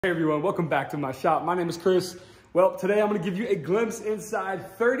Hey everyone, welcome back to my shop. My name is Chris. Well, today I'm gonna give you a glimpse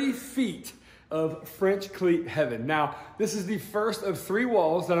inside 30 feet of French cleat heaven. Now, this is the first of 3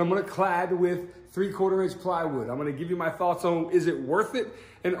 walls that I'm gonna clad with 3/4 inch plywood. I'm gonna give you my thoughts on, is it worth it?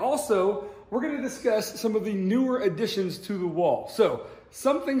 And also, we're gonna discuss some of the newer additions to the wall. So,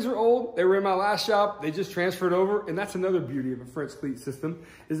 some things are old, they were in my last shop, they just transferred over, and that's another beauty of a French cleat system,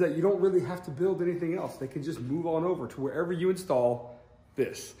 is that you don't really have to build anything else. They can just move on over to wherever you install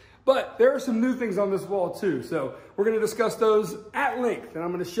this. But there are some new things on this wall too. So we're gonna discuss those at length, and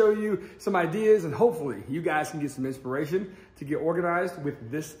I'm gonna show you some ideas, and hopefully you guys can get some inspiration to get organized with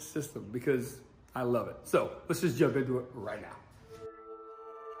this system because I love it. So let's just jump into it right now.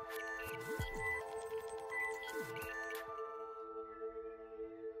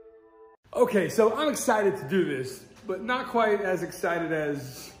 Okay, so I'm excited to do this, but not quite as excited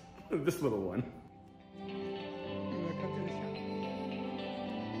as this little one.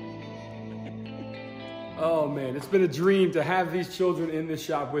 Oh man, it's been a dream to have these children in this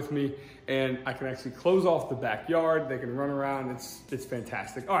shop with me, and I can actually close off the backyard. They can run around, it's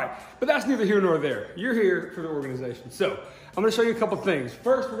fantastic. All right, but that's neither here nor there. You're here for the organization. So I'm gonna show you a couple things.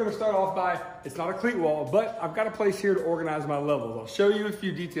 First, we're gonna start off by, it's not a cleat wall, but I've got a place here to organize my levels. I'll show you a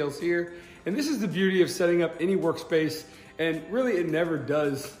few details here. And this is the beauty of setting up any workspace, and really it never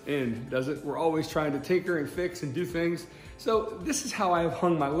does end, does it? We're always trying to tinker and fix and do things. So this is how I have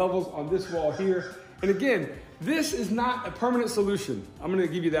hung my levels on this wall here. And again, this is not a permanent solution. I'm gonna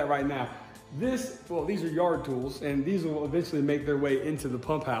give you that right now. Well, these are yard tools, and these will eventually make their way into the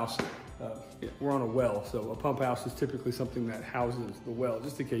pump house. We're on a well, so a pump house is typically something that houses the well,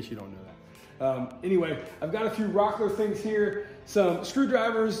 just in case you don't know that. Anyway, I've got a few rockler things here, some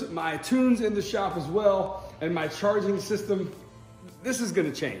screwdrivers, my tunes in the shop as well, and my charging system. This is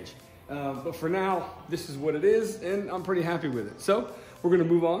gonna change. But for now, this is what it is, and I'm pretty happy with it. So we're gonna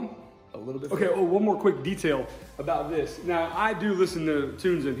move on a little bit. Okay, one more quick detail about this. Now, I do listen to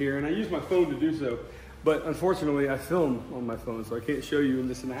tunes in here, and I use my phone to do so, but unfortunately, I film on my phone, so I can't show you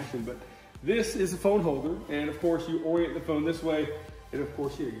this in action, but this is a phone holder, and of course, you orient the phone this way, and of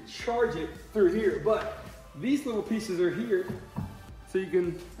course, you charge it through here, but these little pieces are here, so you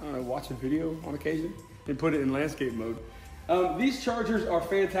can, I don't know, watch a video on occasion, and put it in landscape mode. These chargers are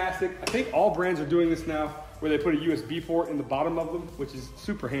fantastic. I think all brands are doing this now, where they put a USB port in the bottom of them, which is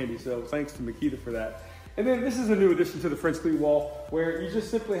super handy, so thanks to Makita for that. And then this is a new addition to the French cleat wall, where you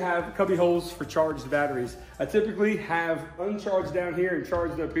just simply have cubby holes for charged batteries. I typically have uncharged down here and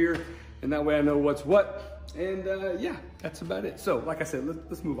charged up here, and that way I know what's what. And yeah, that's about it. So like I said,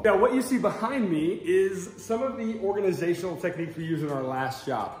 let's move on. Now what you see behind me is some of the organizational techniques we used in our last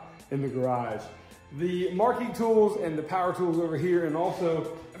shop in the garage. The marking tools and the power tools over here, and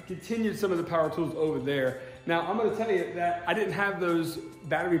also I've continued some of the power tools over there. Now, I'm gonna tell you that I didn't have those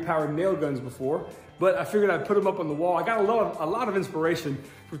battery-powered nail guns before, but I figured I'd put them up on the wall. I got a lot of inspiration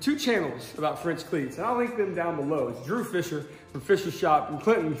from 2 channels about French cleats, and I'll link them down below. It's Drew Fisher from Fisher's Shop and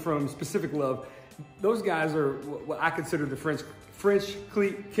Clinton from Specific Love. Those guys are what I consider the French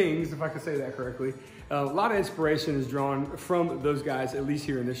cleat kings, if I can say that correctly. A lot of inspiration is drawn from those guys, at least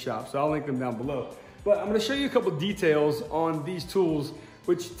here in this shop, so I'll link them down below. But I'm gonna show you a couple details on these tools,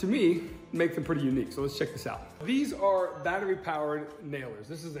 which to me, make them pretty unique. So let's check this out. These are battery powered nailers.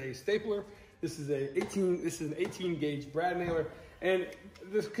 This is a stapler. This is an 18 gauge brad nailer. And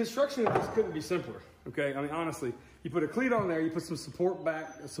the construction of this couldn't be simpler. Okay, I mean, honestly, you put a cleat on there, you put some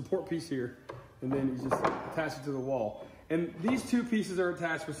a support piece here, and then you just attach it to the wall. And these 2 pieces are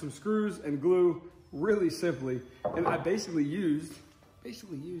attached with some screws and glue really simply. And I basically used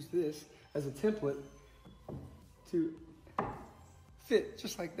this as a template to fit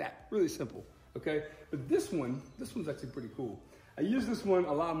just like that, really simple, okay? But this one's actually pretty cool. I use this one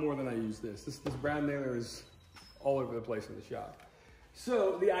a lot more than I use this. This brad nailer is all over the place in the shop.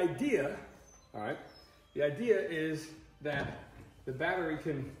 So the idea, all right, the idea is that the battery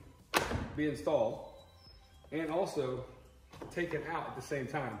can be installed and also taken out at the same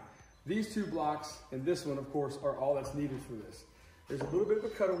time. These 2 blocks and this one, of course, are all that's needed for this. There's a little bit of a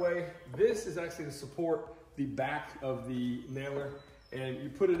cutaway. This is actually to support the back of the nailer, and you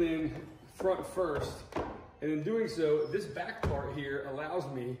put it in front first, and in doing so, this back part here allows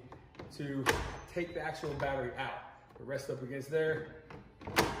me to take the actual battery out. It rests up against there,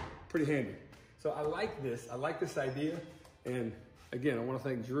 pretty handy. So I like this idea, and again, I want to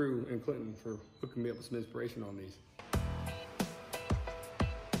thank Drew and Clinton for hooking me up with some inspiration on these.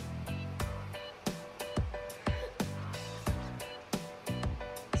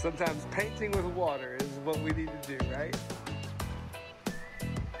 Sometimes painting with water is what we need to do, right?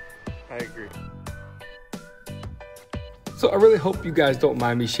 I agree. So I really hope you guys don't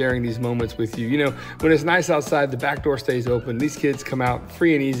mind me sharing these moments with you. You know, when it's nice outside, the back door stays open. These kids come out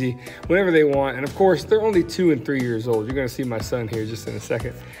free and easy whenever they want. And of course, they're only 2 and 3 years old. You're gonna see my son here just in a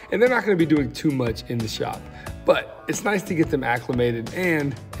second. And they're not gonna be doing too much in the shop. But it's nice to get them acclimated,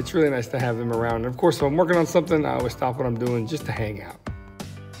 and it's really nice to have them around. And of course, if I'm working on something, I always stop what I'm doing just to hang out.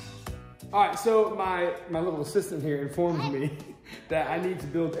 All right, so my little assistant here informed me that I need to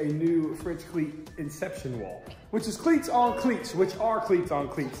build a new French cleat inception wall, which is cleats on cleats, which are cleats on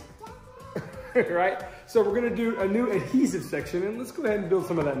cleats, right? So we're gonna do a new adhesive section, and let's go ahead and build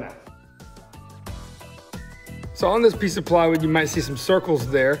some of that now. So on this piece of plywood, you might see some circles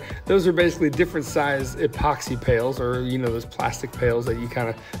there. Those are basically different size epoxy pails, or you know, those plastic pails that you kind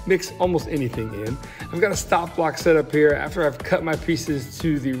of mix almost anything in. I've got a stop block set up here. After I've cut my pieces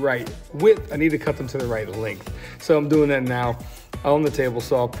to the right width, I need to cut them to the right length. So I'm doing that now on the table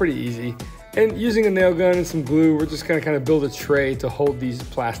saw, pretty easy. And using a nail gun and some glue, we're just gonna kind of build a tray to hold these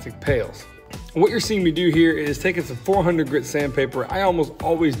plastic pails. What you're seeing me do here is taking some 400 grit sandpaper. I almost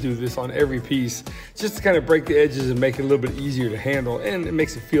always do this on every piece, just to kind of break the edges and make it a little bit easier to handle, and it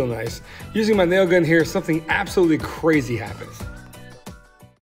makes it feel nice. Using my nail gun here, something absolutely crazy happens.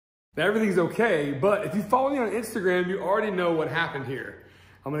 Now everything's okay, but if you follow me on Instagram, you already know what happened here.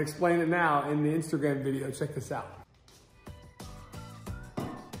 I'm gonna explain it now in the Instagram video. Check this out.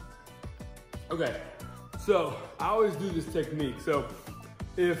 Okay, so I always do this technique. So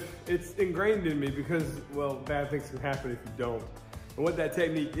if it's ingrained in me, because, well, bad things can happen if you don't. And what that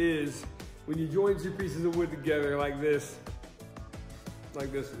technique is, when you join 2 pieces of wood together like this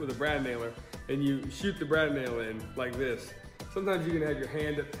with a brad nailer, and you shoot the brad nail in like this, sometimes you can have your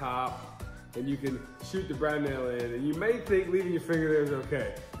hand up top and you can shoot the brad nail in, and you may think leaving your finger there is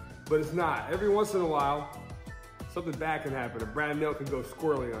okay, but it's not. Every once in a while, something bad can happen. A brad nail can go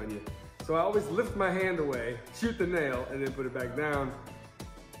squirrely on you. So I always lift my hand away, shoot the nail, and then put it back down.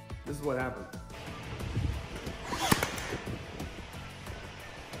 This is what happened.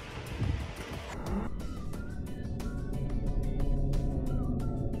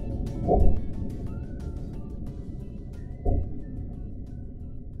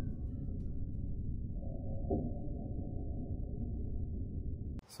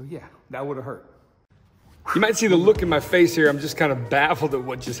 So yeah, that would have hurt. You might see the look in my face here. I'm just kind of baffled at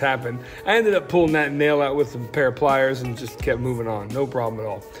what just happened. I ended up pulling that nail out with a pair of pliers and just kept moving on. No problem at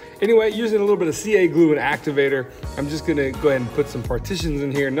all. Anyway, using a little bit of CA glue and activator, I'm just gonna go ahead and put some partitions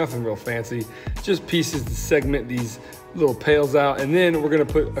in here. Nothing real fancy, just pieces to segment these little pails out. And then we're gonna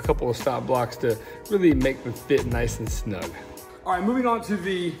put a couple of stop blocks to really make them fit nice and snug. All right, moving on to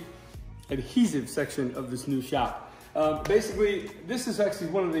the adhesive section of this new shop. Basically, this is actually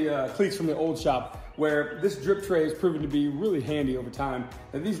one of the cleats from the old shop, where this drip tray has proven to be really handy over time.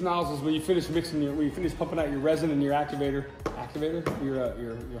 And these nozzles, when you finish mixing when you finish pumping out your resin and your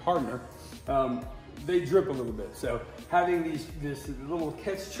your hardener, they drip a little bit. So having this little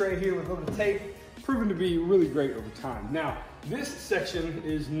catch tray here with a little tape, proven to be really great over time. Now, this section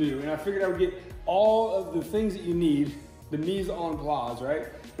is new, and I figured I would get all of the things that you need, the mise en place, right?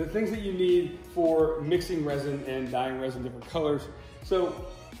 The things that you need for mixing resin and dyeing resin different colors. So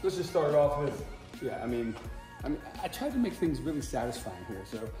let's just start off with, I mean, I tried to make things really satisfying here.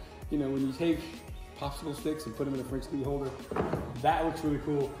 So, you know, when you take popsicle sticks and put them in a French cleat holder, that looks really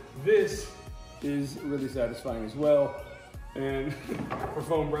cool. This is really satisfying as well. And for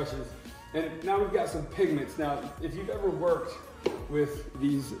foam brushes. And now we've got some pigments. Now, if you've ever worked with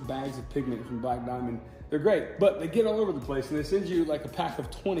these bags of pigment from Black Diamond, they're great, but they get all over the place, and they send you like a pack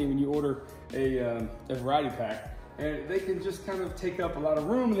of 20 when you order a variety pack. And they can just kind of take up a lot of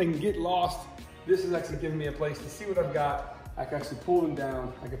room, and they can get lost. This is actually giving me a place to see what I've got. I can actually pull them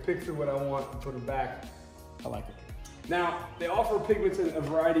down. I can pick through what I want and put them back. I like it. Now, they offer pigments in a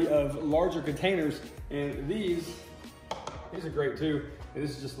variety of larger containers, and these are great too. And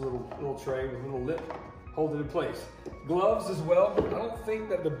this is just a little tray with a little lip holding it in place. Gloves as well. I don't think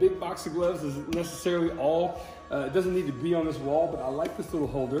that the big box of gloves is necessarily all. It doesn't need to be on this wall, but I like this little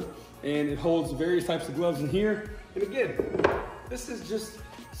holder, and it holds various types of gloves in here. And again, this is just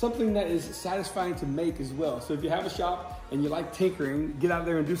something that is satisfying to make as well. So if you have a shop and you like tinkering, get out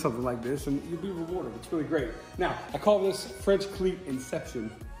there and do something like this, and you'll be rewarded. It's really great. Now, I call this French cleat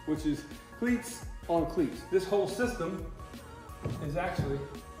inception, which is cleats on cleats. This whole system is actually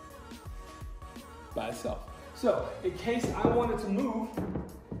by itself. So in case I wanted to move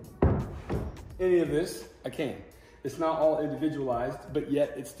any of this, I can. It's not all individualized, but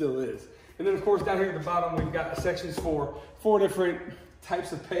yet it still is. And then of course down here at the bottom, we've got sections for 4 different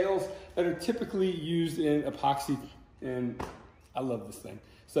types of pails that are typically used in epoxy, and I love this thing.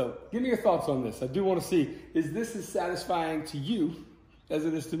 So give me your thoughts on this. I do want to see, is this as satisfying to you as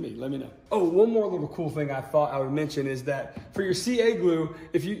it is to me? Let me know. Oh, one more little cool thing I thought I would mention is that for your CA glue,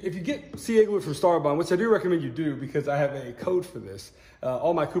 if you get CA glue from Starbond, which I do recommend you do because I have a code for this,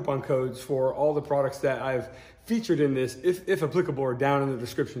 all my coupon codes for all the products that I've featured in this, if applicable, are down in the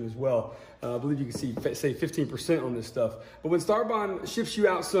description as well. I believe you can see, say 15% on this stuff. But when Starbond ships you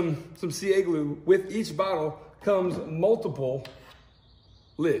out some CA glue, with each bottle comes multiple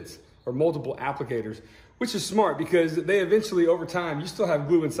lids or multiple applicators, which is smart because they eventually, over time, you still have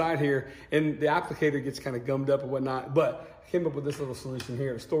glue inside here and the applicator gets kind of gummed up and whatnot. But I came up with this little solution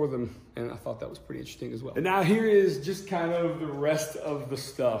here to store them, and I thought that was pretty interesting as well. And now here is just kind of the rest of the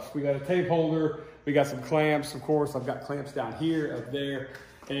stuff. We got a tape holder, we got some clamps, of course. I've got clamps down here, up there,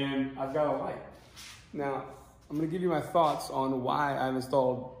 and I've got a light. Now, I'm gonna give you my thoughts on why I've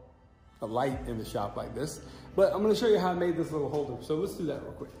installed a light in the shop like this, but I'm gonna show you how I made this little holder. So let's do that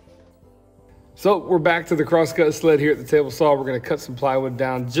real quick. So we're back to the crosscut sled here at the table saw. We're gonna cut some plywood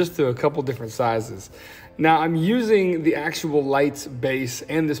down just to a couple different sizes. Now I'm using the actual light's base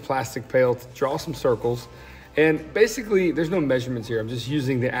and this plastic pail to draw some circles. And basically there's no measurements here. I'm just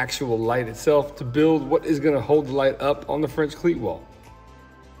using the actual light itself to build what is gonna hold the light up on the French cleat wall.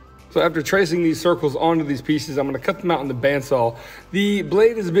 So after tracing these circles onto these pieces, I'm gonna cut them out in the bandsaw. The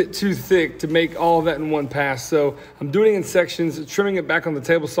blade is a bit too thick to make all of that in one pass, so I'm doing it in sections, trimming it back on the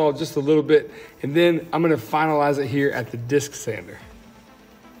table saw just a little bit, and then I'm gonna finalize it here at the disc sander.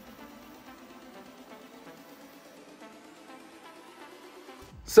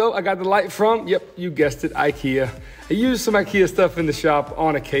 So I got the light from, yep, you guessed it, IKEA. I use some IKEA stuff in the shop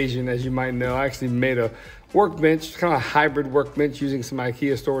on occasion, as you might know. I actually made a workbench, kind of a hybrid workbench using some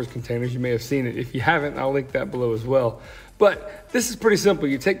IKEA storage containers. You may have seen it. If you haven't, I'll link that below as well. But this is pretty simple.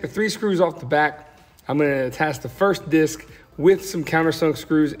 You take the 3 screws off the back. I'm gonna attach the first disc with some countersunk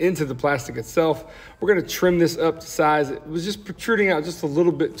screws into the plastic itself. We're gonna trim this up to size. It was just protruding out just a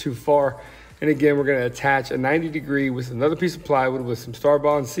little bit too far. And again, we're gonna attach a 90-degree with another piece of plywood with some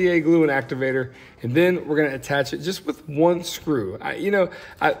Starbond CA glue and activator. And then we're gonna attach it just with 1 screw.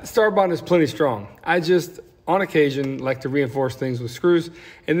 Starbond is plenty strong. I just, on occasion, like to reinforce things with screws.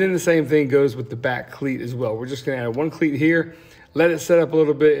 And then the same thing goes with the back cleat as well. We're just gonna add 1 cleat here, let it set up a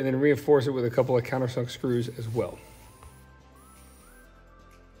little bit, and then reinforce it with a couple of countersunk screws as well.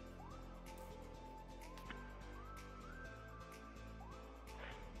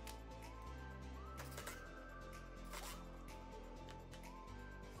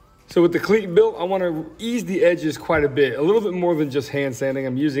 So with the cleat built, I want to ease the edges quite a bit, a little bit more than just hand sanding.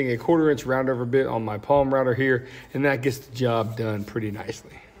 I'm using a 1/4 inch round over bit on my palm router here, and that gets the job done pretty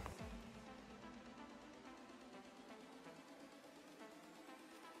nicely.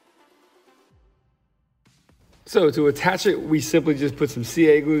 So to attach it, we simply just put some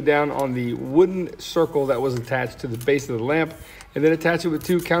CA glue down on the wooden circle that was attached to the base of the lamp, and then attach it with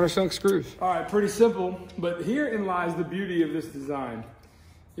 2 countersunk screws. All right, pretty simple, but herein lies the beauty of this design.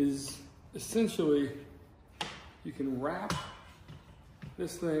 Is essentially you can wrap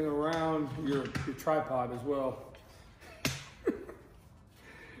this thing around your tripod as well.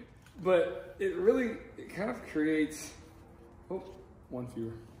 But it kind of creates, oh, 1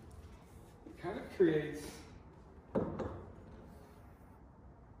 fewer. It kind of creates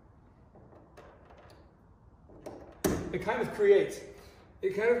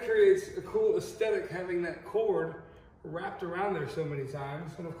a cool aesthetic having that cord wrapped around there so many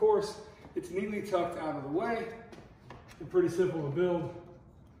times. And of course, it's neatly tucked out of the way and pretty simple to build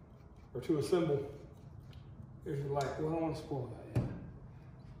or to assemble. Here's your light. Well, I don't want to spoil that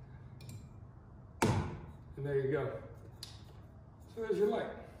yet. And there you go. So there's your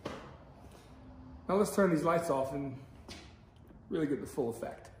light. Now let's turn these lights off and really get the full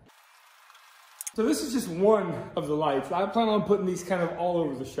effect. So this is just one of the lights. I plan on putting these kind of all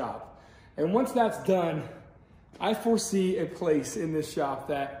over the shop. And once that's done, I foresee a place in this shop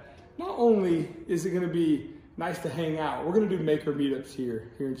that not only is it gonna be nice to hang out, we're gonna do maker meetups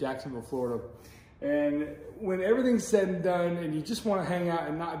here in Jacksonville, Florida. And when everything's said and done and you just wanna hang out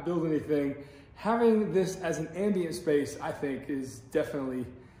and not build anything, having this as an ambient space, I think, is definitely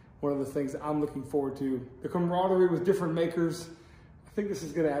one of the things that I'm looking forward to. The camaraderie with different makers, I think this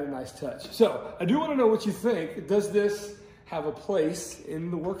is gonna add a nice touch. So I do wanna know what you think. Does this have a place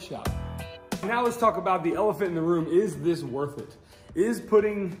in the workshop? Now let's talk about the elephant in the room. Is this worth it? Is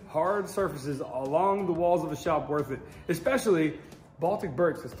putting hard surfaces along the walls of a shop worth it? Especially Baltic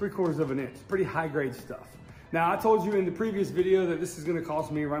birch, that's 3/4 of an inch, pretty high grade stuff. Now I told you in the previous video that this is gonna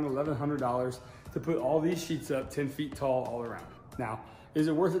cost me around $1,100 to put all these sheets up 10 feet tall all around. Now, is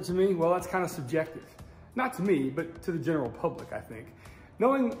it worth it to me? Well, that's kind of subjective. Not to me, but to the general public, I think.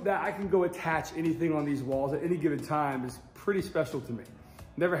 knowing that I can go attach anything on these walls at any given time is pretty special to me.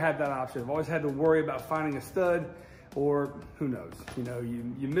 Never had that option. I've always had to worry about finding a stud, or who knows, you know,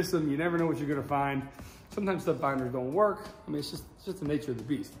 you miss them, you never know what you're gonna find. Sometimes stud finders don't work. I mean, it's just the nature of the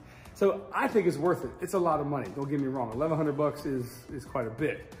beast. So I think it's worth it. It's a lot of money, don't get me wrong. 1,100 bucks is quite a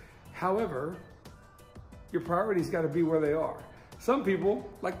bit. However, your priorities gotta be where they are. Some people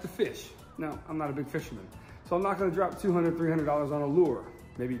like to fish. Now, I'm not a big fisherman, so I'm not gonna drop $200, $300 on a lure,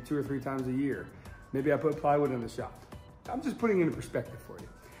 maybe 2 or 3 times a year. Maybe I put plywood in the shop. I'm just putting it into perspective for you.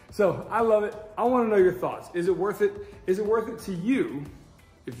 So I love it. I wanna know your thoughts. Is it worth it? Is it worth it to you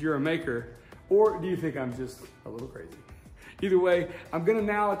if you're a maker, or do you think I'm just a little crazy? Either way, I'm gonna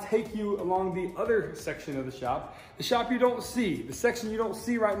now take you along the other section of the shop you don't see, the section you don't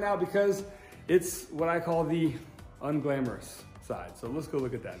see right now, because it's what I call the unglamorous side. So let's go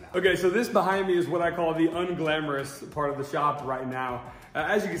look at that now. Okay, so this behind me is what I call the unglamorous part of the shop right now.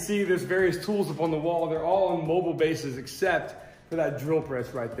 As you can see, there's various tools up on the wall. They're all on mobile bases except for that drill press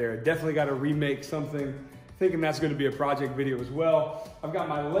right there. Definitely got to remake something. Thinking that's going to be a project video as well. I've got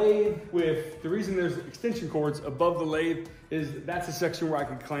my lathe with, the reason there's extension cords above the lathe is that's a section where I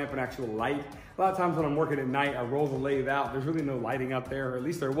can clamp an actual light. A lot of times when I'm working at night, I roll the lathe out. There's really no lighting up there, or at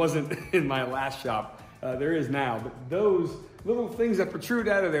least there wasn't in my last shop. There is now, but those little things that protrude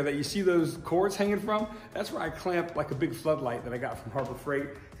out of there that you see those cords hanging from, that's where I clamp like a big floodlight that I got from Harbor Freight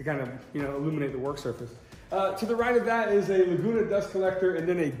to kind of, you know, illuminate the work surface. To the right of that is a Laguna dust collector and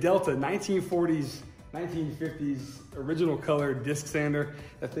then a Delta 1940s, 1950s original color disc sander.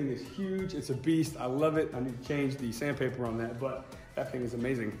 That thing is huge. It's a beast. I love it. I need to change the sandpaper on that, but that thing is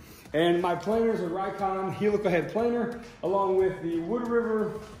amazing. And my planers are Rikon helical head planer, along with the Wood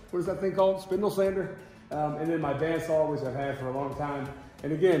River, what is that thing called? Spindle sander. And then my bandsaw, which I've had for a long time.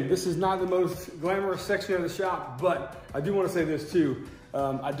 And again, this is not the most glamorous section of the shop, but I do want to say this too.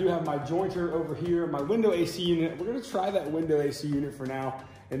 I do have my jointer over here, my window AC unit. We're gonna try that window AC unit for now.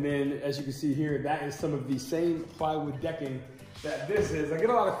 And then as you can see here, that is some of the same plywood decking that this is. I get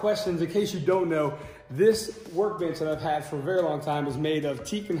a lot of questions. In case you don't know, this workbench that I've had for a very long time is made of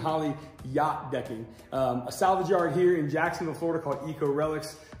teak and holly yacht decking. A salvage yard here in Jacksonville, Florida called Eco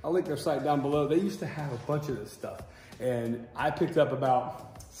Relics. I'll link their site down below. They used to have a bunch of this stuff. And I picked up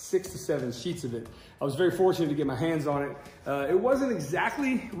about 6 to 7 sheets of it. I was very fortunate to get my hands on it. It wasn't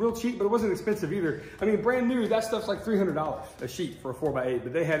exactly real cheap, but it wasn't expensive either. I mean, brand new, that stuff's like $300 a sheet for a 4x8,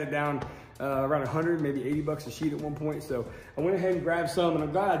 but they had it down around 100, maybe 80 bucks a sheet at one point. So I went ahead and grabbed some, and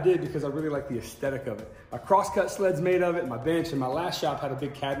I'm glad I did because I really like the aesthetic of it. My crosscut sled's made of it, my bench, and my last shop had a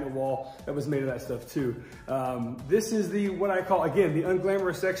big cabinet wall that was made of that stuff too. This is the, what I call, again, the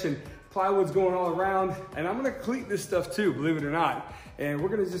unglamorous section. Plywood's going all around, and I'm gonna cleat this stuff too, believe it or not. And we're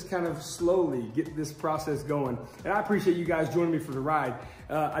gonna just kind of slowly get this process going. And I appreciate you guys joining me for the ride.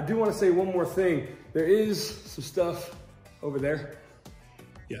 I do wanna say one more thing. There is some stuff over there.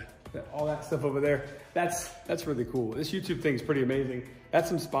 Yeah, all that stuff over there. That's really cool. This YouTube thing is pretty amazing. That's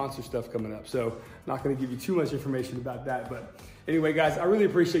some sponsor stuff coming up. So I'm not gonna give you too much information about that, but anyway, guys, I really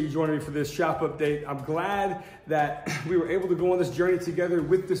appreciate you joining me for this shop update. I'm glad that we were able to go on this journey together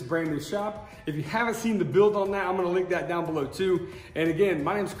with this brand new shop. If you haven't seen the build on that, I'm gonna link that down below too. And again,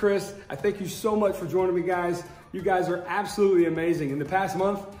 my name's Chris. I thank you so much for joining me, guys. You guys are absolutely amazing. In the past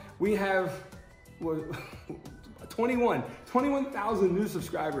month, we have 21,000 new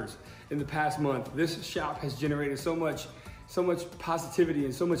subscribers in the past month. This shop has generated so much positivity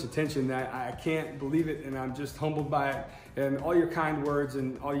and so much attention that I can't believe it, and I'm just humbled by it. And all your kind words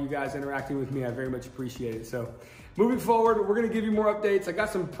and all you guys interacting with me, I very much appreciate it. So moving forward, we're gonna give you more updates. I got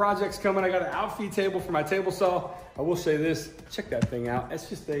some projects coming. I got an outfeed table for my table saw. I will say this, check that thing out. It's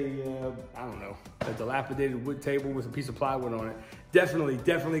just a, I don't know, a dilapidated wood table with a piece of plywood on it.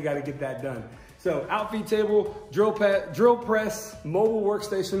 Definitely gotta get that done. So outfeed table, drill press, mobile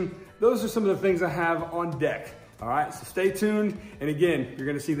workstation. Those are some of the things I have on deck. All right, so stay tuned. And again, you're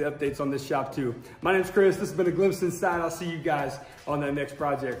gonna see the updates on this shop too. My name's Chris, this has been a glimpse inside. I'll see you guys on that next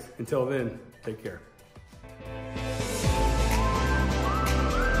project. Until then, take care.